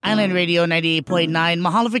Island Radio 98.9.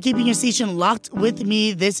 Mahalo for keeping your station locked with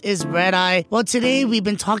me. This is Red Eye. Well, today we've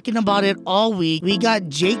been talking about it all week. We got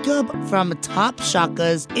Jacob from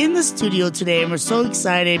Topshakaz in the studio today, and we're so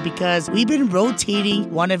excited because we've been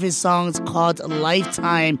rotating one of his songs called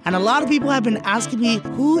Lifetime. And a lot of people have been asking me,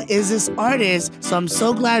 who is this artist? So I'm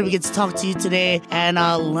so glad we get to talk to you today and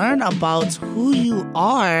learn about who you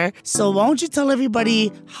are. So why don't you tell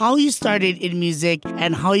everybody how you started in music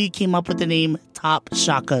and how you came up with the name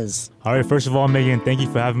Topshakaz. All right, first of all, Megan, thank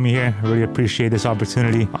you for having me here. I really appreciate this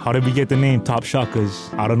opportunity. How did we get the name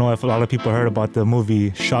Topshakaz? I don't know if a lot of people heard about the movie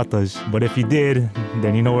Shatas, but if you did,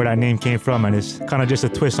 then you know where that name came from, and it's kind of just a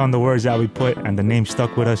twist on the words that we put, and the name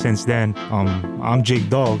stuck with us since then. I'm Jake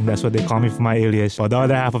Dog, that's what they call me for my alias. But the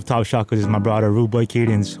other half of Topshakaz is my brother, Rude Boy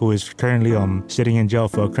Cadence, who is currently sitting in jail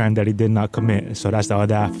for a crime that he did not commit. So that's the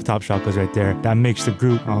other half of Topshakaz right there. That makes the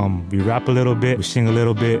group. We rap a little bit, we sing a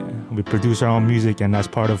little bit, we produce our own music, and that's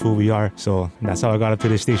part of who we are. So that's how I got up to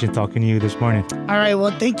this station talking to you this morning. All right,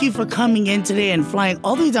 well, thank you for coming in today and flying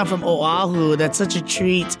all the way down from Oahu. That's such a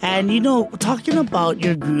treat. And, talking about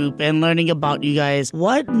your group and learning about you guys,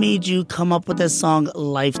 what made you come up with the song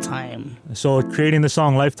Lifetime? So creating the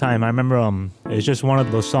song Lifetime, I remember it's just one of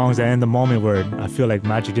those songs that in the moment where I feel like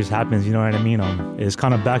magic just happens, you know what I mean? It's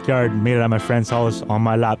kind of backyard, made it at my friend's house on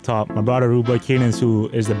my laptop. My brother, Rude Boy Cadence, who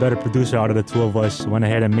is the better producer out of the two of us, went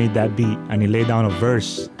ahead and made that beat, and he laid down a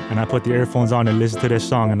verse. And I put the earphones on and listened to this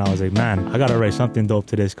song, and I was like, man, I gotta write something dope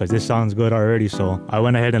to this because this sounds good already. So I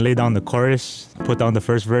went ahead and laid down the chorus, put down the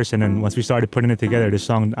first verse, and then once we started putting it together, this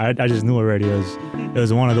song, I just knew already it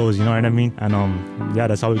was one of those, you know what I mean? And yeah,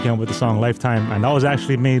 that's how we came up with the song Lifetime. And that was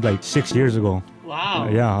actually made like 6 years ago. Wow.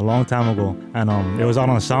 Yeah, a long time ago. And it was out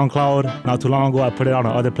on SoundCloud. Not too long ago, I put it out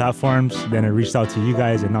on other platforms. Then it reached out to you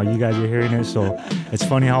guys, and now you guys are hearing it. So it's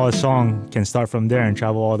funny how a song can start from there and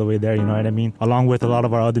travel all the way there, you know what I mean? Along with a lot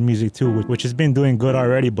of our other music too, which has been doing good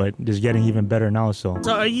already, but just getting even better now. So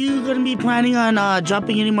are you going to be planning on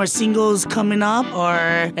dropping any more singles coming up or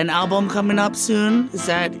an album coming up soon? Is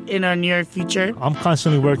that in our near future? I'm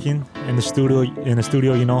constantly working in the studio,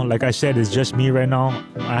 like I said, it's just me right now.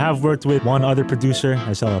 I have worked with one other producer.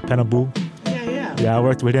 That's Penaboo. Yeah, I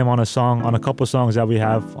worked with him on a couple songs that we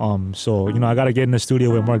have. So I gotta get in the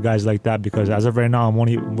studio with more guys like that because as of right now, I'm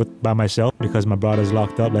only by myself because my brother's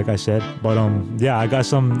locked up, like I said. But yeah, I got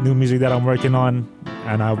some new music that I'm working on,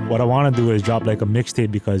 and what I want to do is drop like a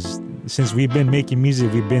mixtape because since we've been making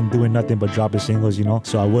music, we've been doing nothing but dropping singles,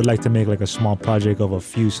 So I would like to make like a small project of a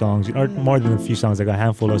few songs, or more than a few songs, like a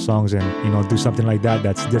handful of songs, and do something like that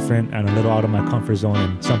that's different and a little out of my comfort zone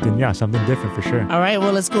and something different for sure. All right,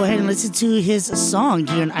 well, let's go ahead and listen to his song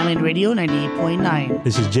here on Island Radio 98.9.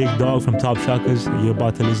 This is Jake Dog from Topshakaz. You're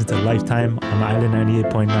about to listen to Lifetime on Island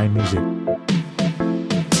 98.9 Music.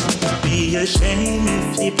 Be ashamed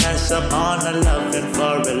if you pass up on a loving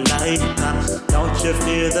for a lifetime. Don't you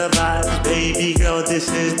feel the vibes, baby girl? This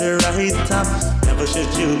is the right time. Never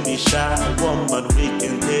should you be shy, woman. We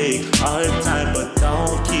can take our time, but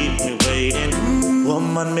don't keep me waiting.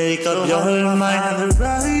 Woman, make up your mind. The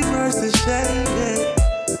right words to say, yeah.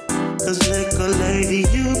 Cause little lady,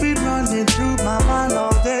 you be running through my mind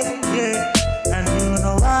all day, yeah. And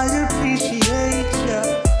I appreciate ya.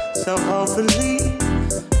 So hopefully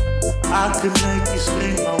I could make you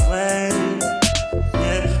swing my way.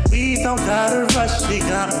 Yeah, we don't gotta rush. You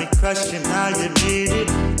got me crushing, now you need it.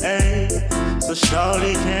 Hey, so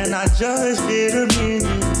shorty, can I just get a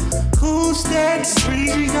minute? Cool, steady,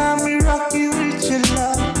 breeze, you got me rocking with your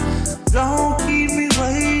love. Don't keep me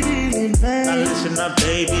waiting in vain. Now listen up,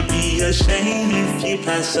 baby, be ashamed if you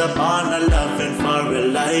pass up on a loving for a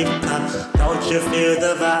lifetime. Don't you feel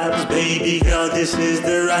the vibes, baby girl? This is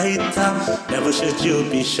the right time. Never should you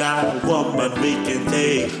be shy, woman. We can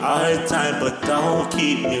take our time, but don't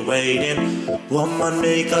keep me waiting. Woman,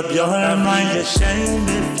 make up your mind. Be ashamed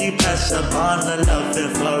if you pass up on a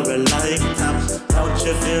loving for a lifetime. Don't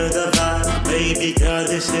you feel the vibe, baby girl?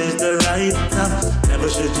 This is the right time. Never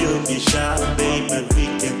should you be shy, baby. We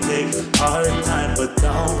can take our time, but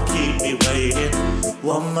don't keep me waiting.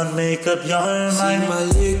 Woman, make up your mind. See my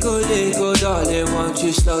little darling, won't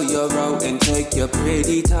you slow your roll and take your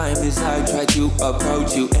pretty time as I try to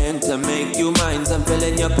approach you and to make you mine. I'm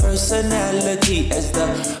feeling your personality as the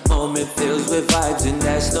moment fills with vibes, and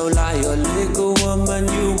that's no lie. A little woman,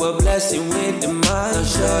 you a blessing with the mind. Now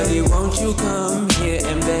shorty, won't you come here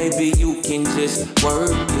and baby, you can just work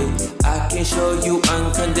it. I can show you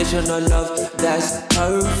unconditional love that's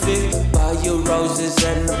perfect. Buy you roses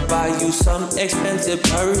and buy you some expensive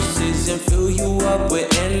purses and fill you up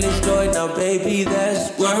with endless joy. Now baby,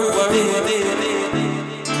 that's worth it.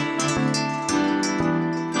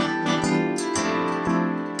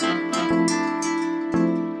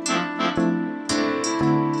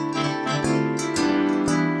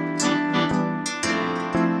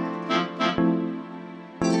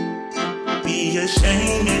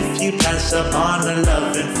 safely pass upon a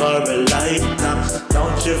loving for a lifetime.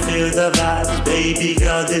 Don't you feel the vibes, baby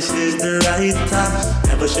girl, this is the right time.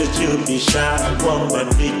 Never should you be shy, woman,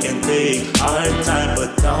 we can take our time,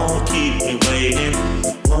 but don't keep me waiting.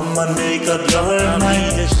 Woman, make up your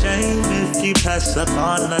mind. Be ashamed if you pass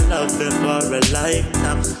upon a loving for a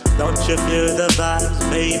lifetime. Don't you feel the vibes,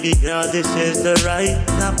 baby girl, this is the right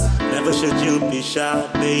time. Never should you be shy,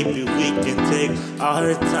 baby, we can take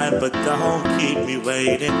our time, but don't keep me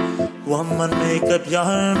waiting. Woman, make up your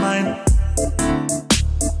mind.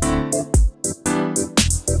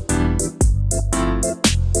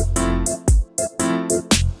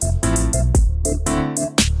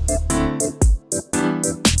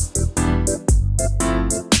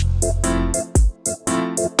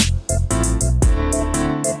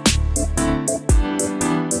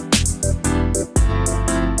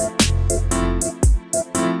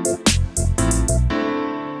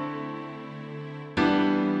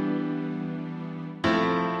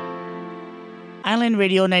 Island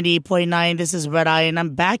Radio 98.9. This is Red Eye, and I'm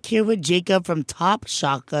back here with Jacob from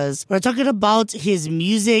Topshakaz. We're talking about his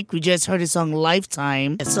music. We just heard his song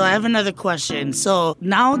Lifetime. So I have another question. So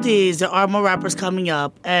nowadays, there are more rappers coming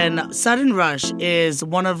up, and Sudden Rush is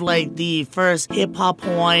one of like the first hip-hop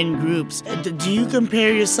Hawaiian groups. Do you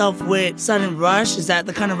compare yourself with Sudden Rush? Is that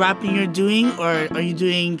the kind of rapping you're doing, or are you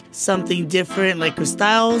doing something different like Chris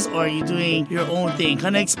Styles, or are you doing your own thing?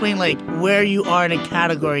 Kind of explain like where you are in a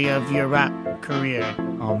category of your rap career.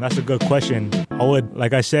 That's a good question.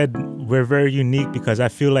 Like I said, we're very unique because I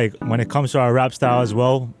feel like when it comes to our rap style as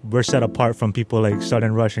well, we're set apart from people like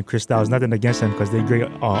Sudden Rush and Chris Styles. Nothing against them because they're great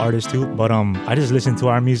artists too. But I just listen to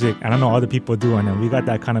our music, and I know other people do, and then we got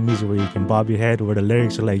that kind of music where you can bob your head, where the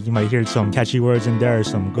lyrics are like, you might hear some catchy words in there, or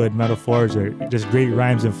some good metaphors, or just great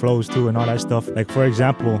rhymes and flows too, and all that stuff. Like for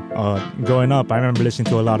example, growing up, I remember listening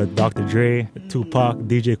to a lot of Dr. Dre, Tupac,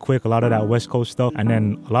 DJ Quick, a lot of that West Coast stuff, and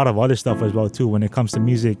then a lot of other stuff as well too. When it comes to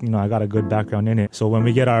music, I got a good background in it. So when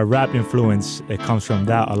we get our rap influence, it comes from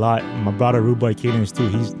that a lot. My brother Rude Boy Cadence too,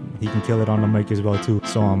 he can kill it on the mic as well too.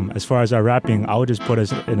 So as far as our rapping, I would just put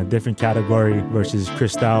us in a different category versus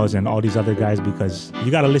Chris Styles and all these other guys, because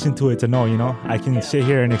you gotta listen to it to know, I can sit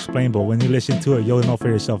here and explain, but when you listen to it, you'll know for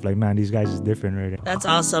yourself, like, man, these guys is different right now. That's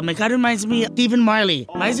awesome. It kind of reminds me of Stephen Marley.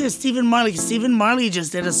 Reminds me of Stephen Marley. Stephen Marley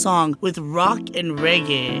just did a song with rock and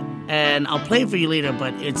reggae, and I'll play it for you later,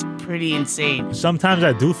 but it's pretty insane. Sometimes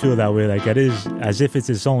I do feel that way, like it is as if it's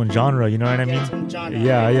its own genre, you know what I mean? Its own genre.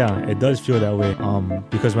 Yeah, it does feel that way.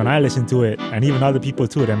 Because when I listen to it, and even other people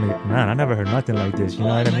too, I'm like, man, I never heard nothing like this, you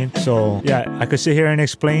know what I mean? So yeah, I could sit here and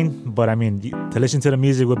explain, but I mean, to listen to the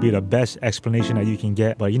music would be the best explanation that you can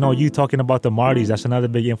get. But you talking about the Marleys, that's another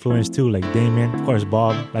big influence too, like Damien, of course,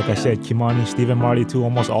 Bob, like I said, Kimani, Stephen Marley too,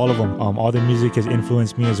 almost all of them. All their music has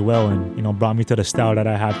influenced me as well, and brought me to the style that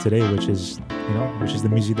I have today, which is the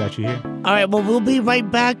music that you hear. All right, well, we'll be right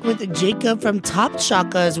back with Jacob from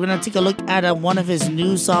Topshakaz. We're going to take a look at one of his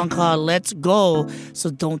new songs called Let's Go.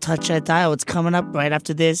 So don't touch that dial. It's coming up right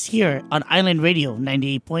after this here on Island Radio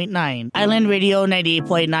 98.9. Island Radio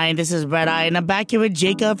 98.9. This is Red Eye, and I'm back here with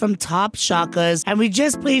Jacob from Topshakaz. And we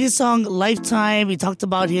just played his song Lifetime. We talked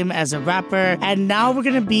about him as a rapper. And now we're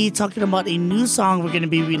going to be talking about a new song we're going to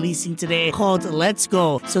be releasing today called Let's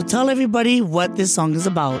Go. So tell everybody what this song is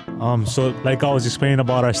about. So like I was explaining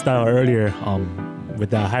about our style earlier, with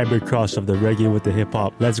that hybrid cross of the reggae with the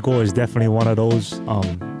hip-hop, Let's Go is definitely one of those.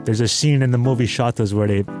 There's a scene in the movie Shatas where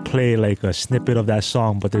they play like a snippet of that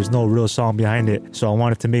song, but there's no real song behind it. So I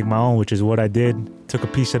wanted to make my own, which is what I did. Took a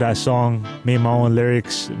piece of that song, made my own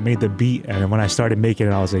lyrics, made the beat, and when I started making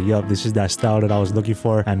it, I was like, yup, this is that style that I was looking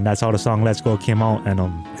for, and that's how the song Let's Go came out. And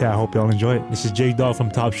I hope y'all enjoy it. This is J Dog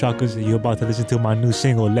from Topshakaz. You're about to listen to my new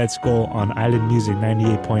single Let's Go on Island Music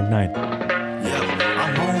 98.9.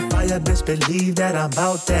 Best believe that I'm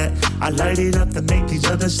about that. I light it up to make these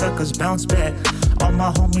other suckers bounce back. All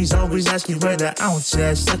my homies always asking where the ounce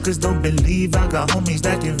at. Suckers don't believe I got homies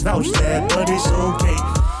that can vouch that. But it's okay,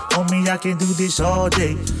 homie, I can do this all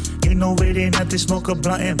day. It ain't nothing, smoke a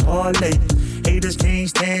blunt and parlay. Haters can't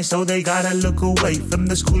stand, so they gotta look away from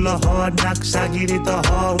the school of hard knocks. I get it the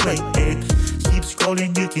hard way. Keep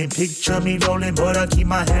scrolling, you can picture me rolling, but I keep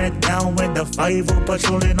my head down when the 5-0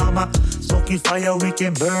 patrolling on my smoking fire. We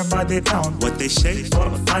can burn by the pound. What they say?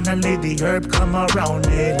 But finally the herb come around,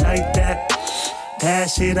 it like that.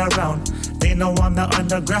 Pass it around. They know I'm the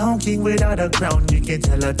underground king without a crown. You can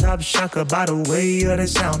tell a top shocker by the way of the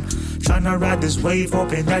sound. Tryna ride this wave,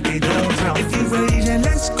 hoping that they don't drown. If you ready, then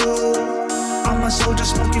let's go. I'm a soldier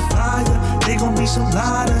smoking fire. They gon' be some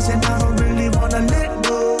riders, and I don't really wanna let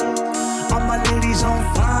go. All my ladies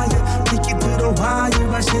on fire, take it to the wire.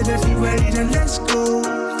 I said if you ready, then let's go.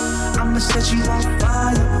 set you on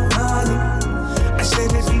fire, fire. I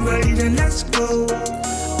said if you ready, then let's go.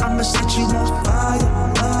 I'ma set you on fire,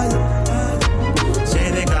 fire, fire.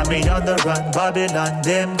 Say they got me on the run, Babylon,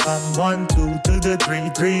 them come 1, 2 to the 3,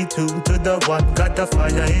 3, 2 to the 1. Got the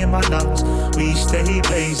fire in my lungs, we stay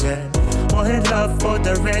blazing. One love for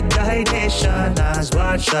the red light nation. Eyes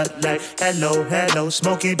wide shut like hello, hello.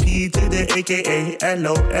 Smoking P to the AKA,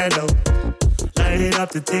 hello, hello. Light it up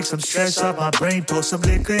to take some stress off my brain. Pour some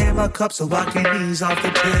liquor in my cup so I can ease off the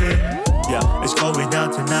pain. Yeah, it's going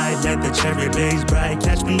down tonight. Let the cherry blaze bright.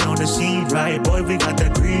 Catch me on the scene, right? Boy, we got the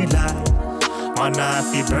green light. On our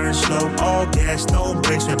feet burn slow. All gas, no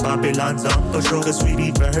brakes when Babylon's on patrol. Cause we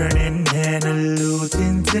be burning and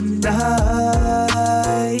looting tonight.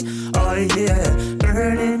 Oh yeah,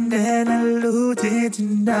 burning and looting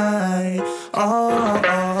tonight. Oh,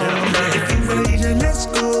 if you ready, then let's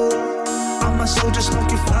go. All my soldiers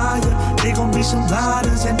smoking fire. They gon' be some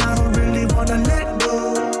riders and I don't really wanna let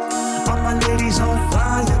go. All my ladies on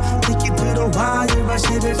fire. Take you to the wire. I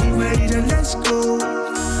said if you ready, then let's go.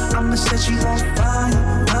 I'ma set you on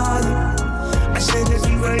fire, fire. I said if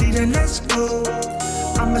you ready, then let's go.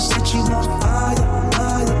 I'ma set you on fire,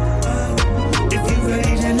 fire, fire. If you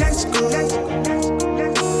ready, then let's go.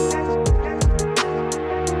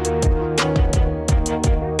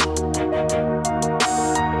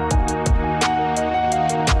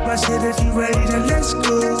 I said if you ready, then let's go.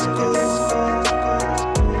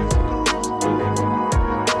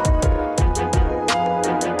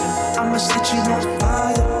 I'ma set you on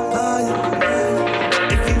fire, fire.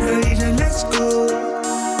 If you ready, then let's go.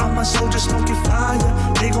 All my soldiers smoking fire.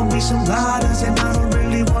 They gon' be some riders and I don't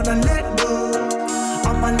really wanna let go.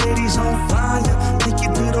 All my ladies on fire. Take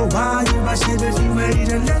you to the wire. I said if you ready,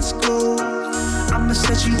 then let's go. I'ma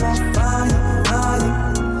set you on fire, fire.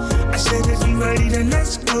 I said if you ready, then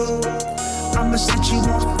let's go. I'ma set you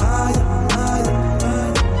on